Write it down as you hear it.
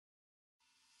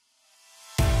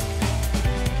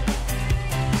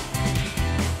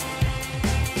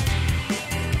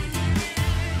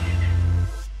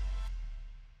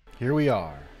Here we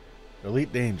are.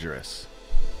 Elite Dangerous.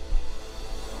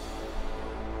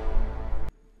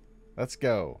 Let's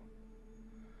go.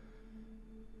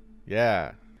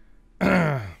 Yeah.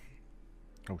 Oh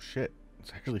shit.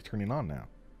 It's actually turning on now.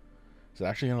 Is it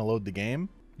actually going to load the game?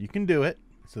 You can do it.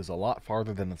 This is a lot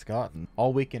farther than it's gotten.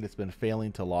 All weekend it's been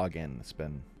failing to log in.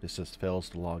 It just fails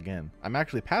to log in. I'm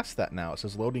actually past that now. It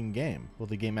says loading game. Will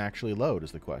the game actually load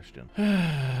is the question.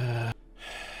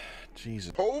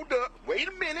 Jesus. Hold up. Wait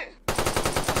a minute.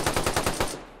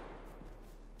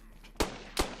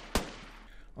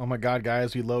 Oh my god,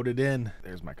 guys, we loaded in.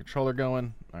 There's my controller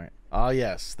going. Alright. Ah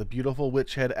yes, the beautiful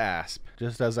witch head Asp,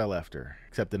 just as I left her,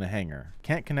 except in a hangar.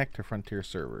 Can't connect to Frontier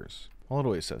servers. Well, it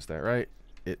always says that, right?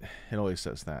 It always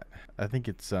says that. I think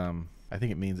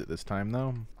it means it this time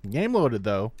though. Game loaded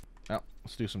though. Well,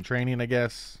 let's do some training, I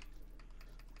guess.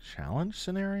 Challenge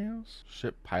scenarios?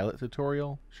 Ship pilot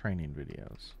tutorial? Training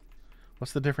videos.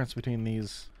 What's the difference between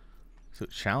these? So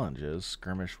challenges,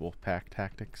 skirmish, wolfpack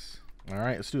tactics.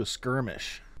 Alright, let's do a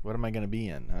skirmish. What am I going to be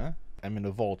in, huh? I'm in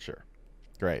a vulture.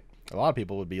 Great. A lot of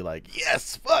people would be like,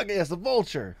 yes, fuck yes, a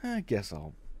vulture. I guess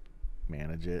I'll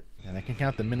manage it. And I can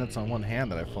count the minutes on one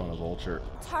hand that I've flown a vulture.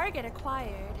 Target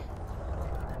acquired.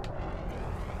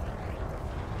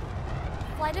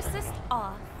 Flight assist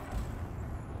off.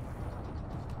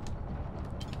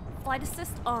 Flight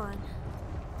assist on.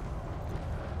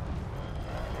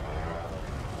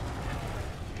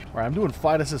 Alright, I'm doing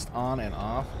flight assist on and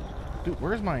off. Dude,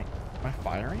 where's my... Am I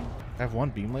firing? I have one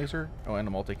beam laser. Oh, and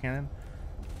a multi-cannon.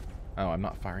 Oh, I'm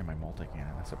not firing my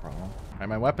multi-cannon. That's a problem. Alright,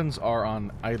 my weapons are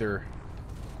on either...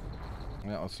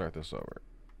 Yeah, let's start this over.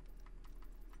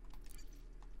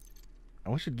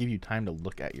 I wish it'd give you time to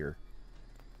look at your...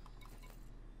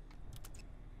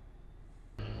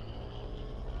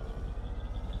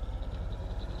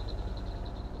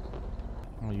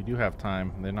 Well, you do have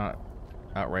time. They're not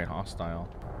outright hostile.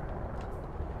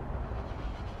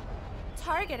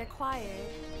 Target acquired.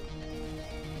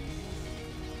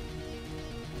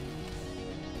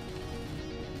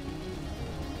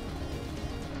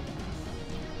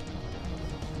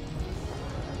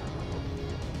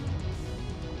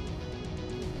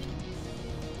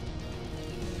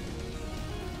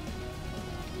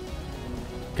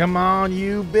 Come on,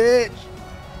 you bitch!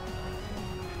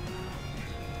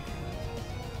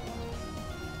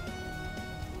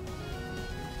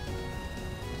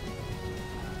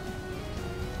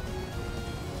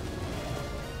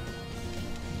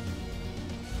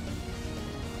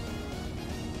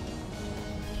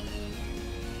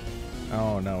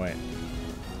 Oh, no, wait.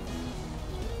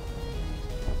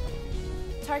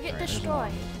 Target Right,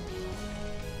 destroyed.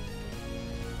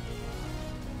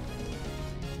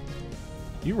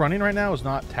 You running right now is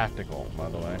not tactical, by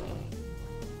the way.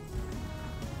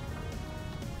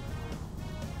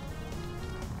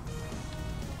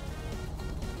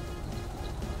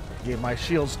 Gave my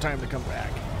shields time to come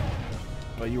back.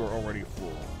 But you were already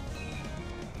full.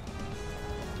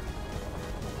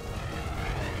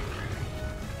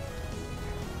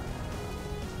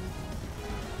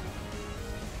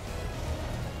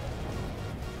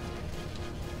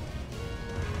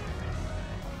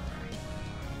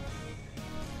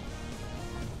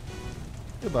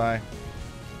 Goodbye.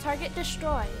 Target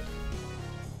destroyed.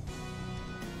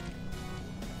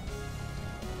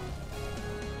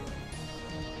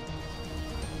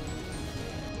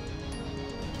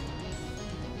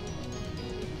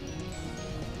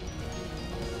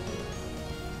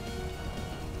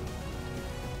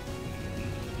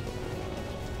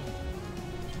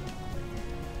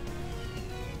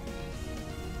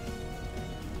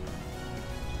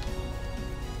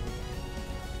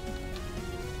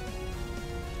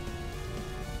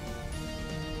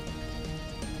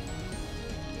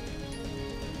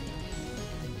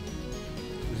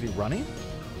 Is he running?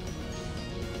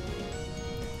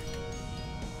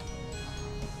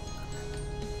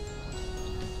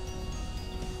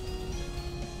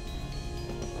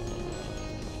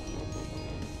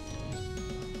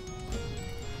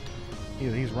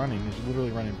 Yeah, he's running. He's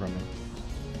literally running from me.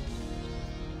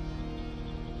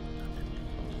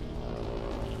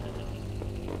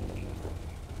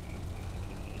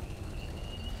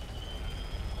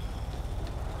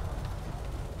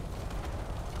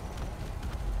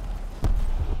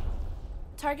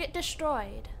 Target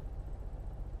destroyed.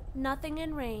 Nothing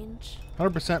in range.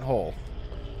 100% whole.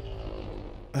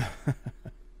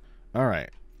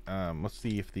 Alright. Let's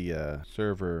see if the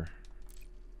server...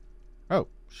 Oh,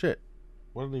 shit.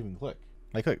 What did it even click?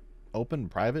 I click open,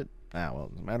 private? Ah, well,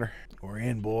 it doesn't matter. We're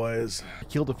in, boys. I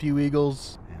killed a few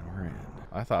eagles, and we're in.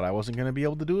 I thought I wasn't going to be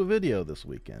able to do a video this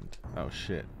weekend. Oh,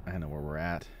 shit. I know where we're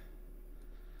at.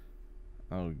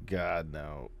 Oh, God,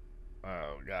 no.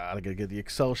 Oh, God, I gotta get the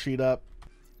Excel sheet up.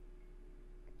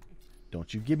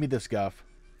 Don't you give me this guff.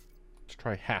 Let's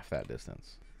try half that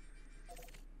distance.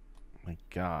 My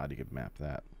God, you could map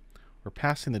that. We're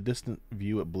passing the distant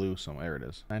view at blue, so there it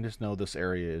is. I just know this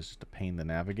area is just a pain to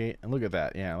navigate. And look at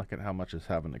that. Yeah, look at how much it's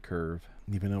having to curve.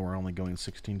 Even though we're only going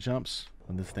 16 jumps,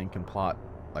 and this thing can plot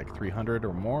like 300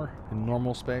 or more in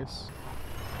normal space.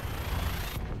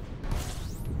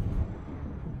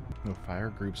 No fire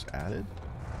groups added?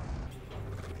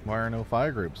 Why are no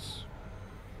fire groups?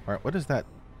 Alright, what is that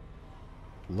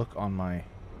look on my...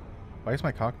 Why is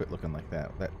my cockpit looking like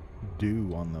that? That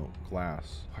dew on the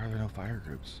glass. Why are there no fire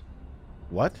groups?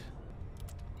 What?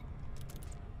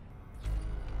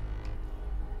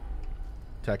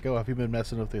 Tekko, have you been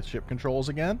messing with the ship controls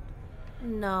again?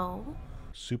 No.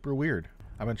 Super weird.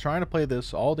 I've been trying to play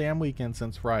this all damn weekend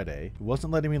since Friday. It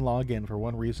wasn't letting me log in for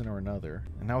one reason or another.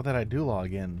 And now that I do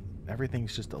log in,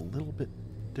 everything's just a little bit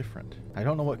different. I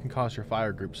don't know what can cause your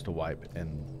fire groups to wipe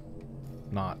and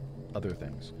not other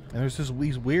things. And there's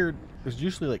these weird, there's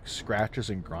usually like scratches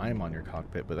and grime on your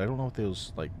cockpit, but I don't know what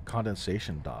those like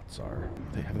condensation dots are.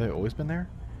 Have they always been there?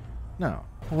 No.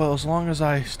 Well, as long as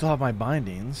I still have my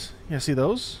bindings. Yeah, see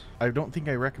those? I don't think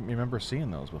I remember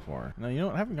seeing those before. No, you know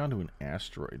what? I haven't gone to an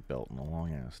asteroid belt in a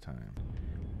long ass time.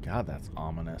 God, that's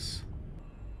ominous.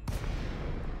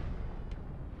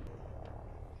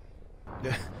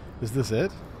 Is this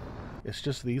it? It's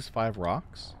just these 5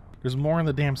 rocks? There's more in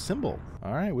the damn symbol.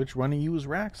 Alright, which one of you is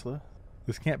Raxla?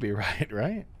 This can't be right,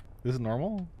 right? This is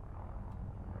normal?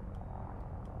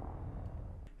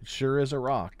 It sure is a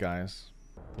rock, guys.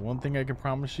 The one thing I can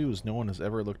promise you is no one has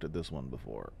ever looked at this one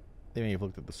before. They may have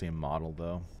looked at the same model,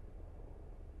 though.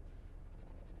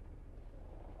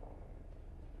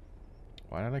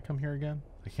 Why did I come here again?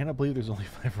 I cannot believe there's only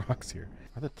 5 rocks here.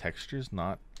 Are the textures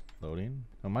not loading?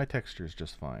 No, my texture is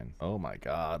just fine. Oh my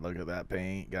God, look at that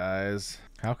paint, guys.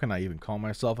 How can I even call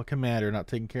myself a commander not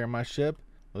taking care of my ship?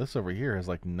 Well, this over here has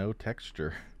like no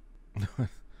texture.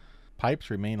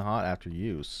 Pipes remain hot after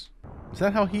use. Is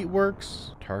that how heat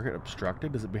works? Target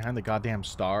obstructed? Is it behind the goddamn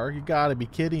star? You gotta be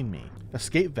kidding me.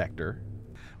 Escape vector?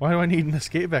 Why do I need an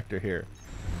escape vector here?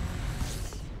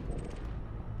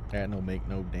 That make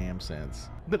no damn sense.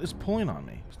 But it's pulling on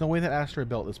me. There's no way that asteroid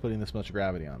belt is putting this much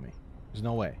gravity on me. There's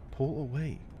no way. Pull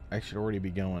away. I should already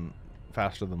be going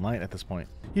faster than light at this point.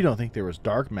 You don't think there was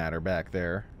dark matter back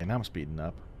there? And I'm speeding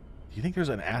up. Do you think there's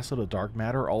an acid of dark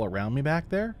matter all around me back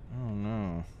there? Oh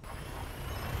no.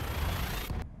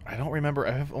 I don't remember.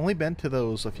 I've only been to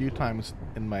those a few times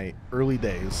in my early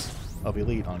days of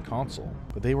Elite on console.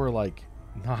 But they were like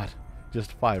not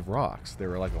just 5 rocks. They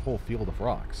were like a whole field of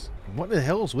rocks. What the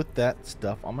hell's with that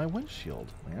stuff on my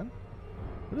windshield, man?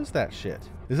 What is that shit?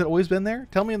 Has it always been there?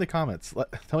 Tell me in the comments.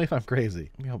 Tell me if I'm crazy.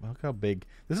 Look how big.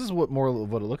 This is what more of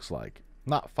what it looks like.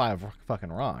 Not 5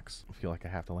 fucking rocks. I feel like I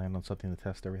have to land on something to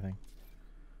test everything.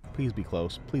 Please be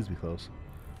close. Please be close.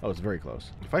 Oh, it's very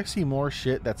close. If I see more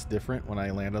shit that's different when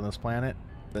I land on this planet,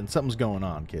 then something's going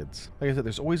on, kids. Like I said,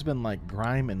 there's always been like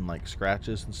grime and like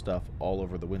scratches and stuff all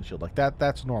over the windshield. Like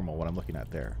that's normal what I'm looking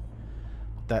at there.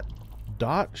 That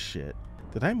dot shit.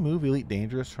 Did I move Elite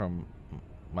Dangerous from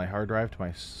my hard drive to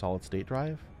my solid state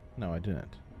drive? No, I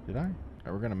didn't. Did I? All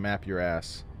right, we're gonna map your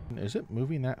ass. Is it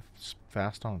moving that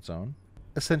fast on its own?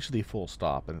 Essentially full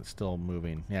stop, and it's still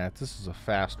moving. Yeah, this is a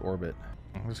fast orbit.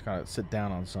 I'm just gonna sit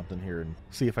down on something here and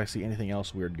see if I see anything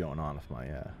else weird going on with my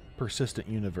persistent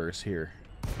universe here.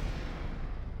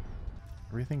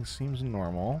 Everything seems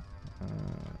normal.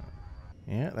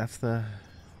 Yeah, that's the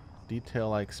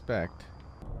detail I expect.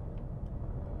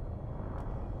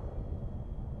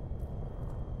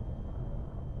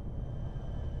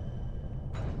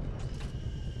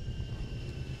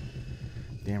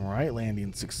 Damn right,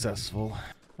 landing successful.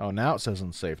 Oh, now it says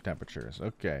unsafe temperatures.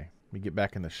 Okay. Let me get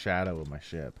back in the shadow of my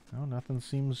ship. Oh, nothing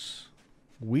seems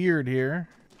weird here.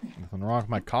 Nothing wrong with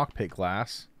my cockpit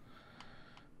glass.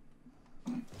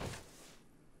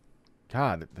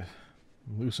 God,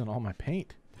 I'm losing all my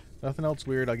paint. Nothing else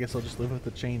weird. I guess I'll just live with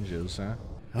the changes, huh?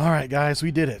 Alright, guys,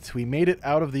 we did it. We made it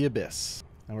out of the abyss.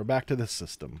 And we're back to this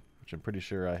system, which I'm pretty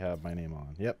sure I have my name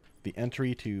on. Yep. The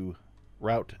entry to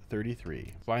Route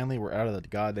 33. Finally, we're out of the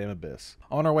goddamn abyss.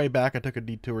 On our way back, I took a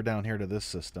detour down here to this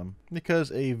system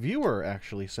because a viewer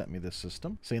actually sent me this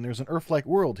system saying there's an Earth-like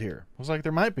world here. I was like,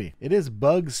 there might be. It is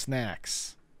Bug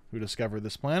Snacks who discovered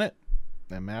this planet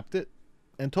and mapped it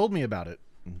and told me about it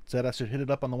and said I should hit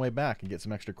it up on the way back and get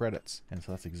some extra credits. And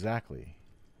so that's exactly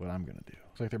what I'm going to do.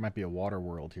 Looks like there might be a water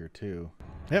world here too.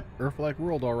 Yep, Earth-like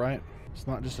world, all right. It's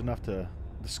not just enough to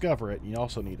discover it. You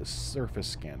also need to surface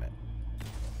scan it.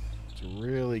 to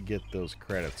really get those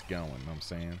credits going, you know what I'm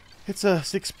saying? It's a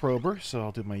 6 prober, so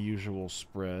I'll do my usual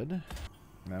spread.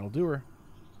 And that'll do her.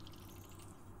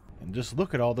 And just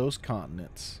look at all those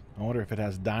continents. I wonder if it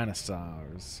has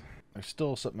dinosaurs. There's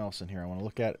still something else in here I want to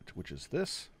look at, which is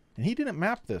this. And he didn't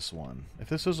map this one. If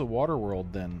this is a water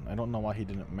world, then I don't know why he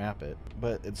didn't map it.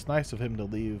 But it's nice of him to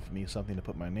leave me something to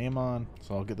put my name on,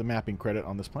 so I'll get the mapping credit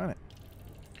on this planet.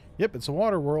 Yep, it's a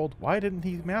water world. Why didn't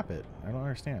he map it? I don't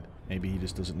understand. Maybe he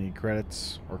just doesn't need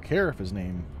credits or care if his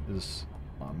name is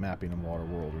mapping a water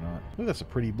world or not. Ooh, that's a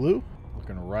pretty blue.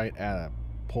 Looking right at a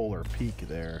polar peak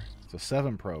there. It's a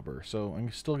 7 prober, so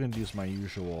I'm still going to use my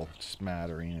usual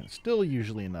smattering. It's still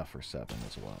usually enough for 7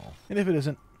 as well. And if it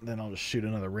isn't, then I'll just shoot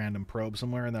another random probe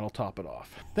somewhere and that'll top it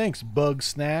off. Thanks, Bug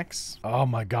Snacks. Oh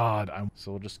my god.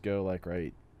 So we'll just go like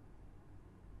right...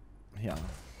 Yeah.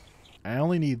 I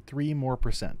only need 3 more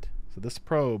 %. So this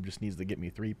probe just needs to get me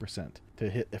 3% to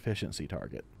hit efficiency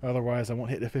target. Otherwise, I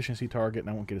won't hit efficiency target and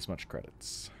I won't get as much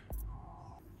credits.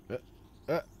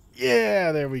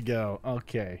 Yeah, there we go.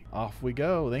 Okay, off we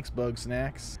go. Thanks, Bug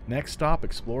Snacks. Next stop,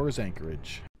 Explorers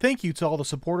Anchorage. Thank you to all the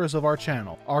supporters of our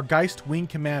channel. Our Geist Wing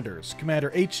Commanders, Commander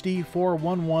HD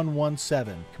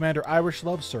 41117, Commander Irish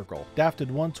Love Circle, Dafted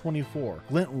 124,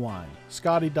 Glintwine,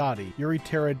 Scotty Dottie, Yuri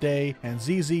Terra Day, and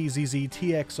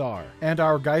ZZZZTXR. And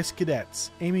our Geist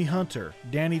Cadets, Amy Hunter,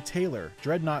 Danny Taylor,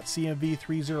 Dreadnought CMV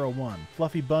 301,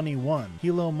 Fluffy Bunny 1,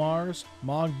 Hilo Mars,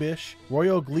 Mog Bish,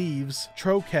 Royal Gleaves,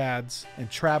 Trocads, and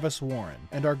Travis Warren.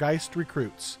 And our Geist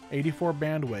Recruits, 84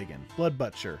 Bandwagon, Blood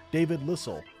Butcher, David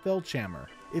Lissel, Felchammer,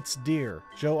 It's Deer,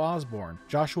 Joe Osborne,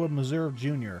 Joshua Meserve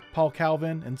Jr., Paul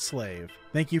Calvin, and Slave.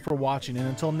 Thank you for watching, and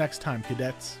until next time,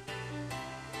 cadets.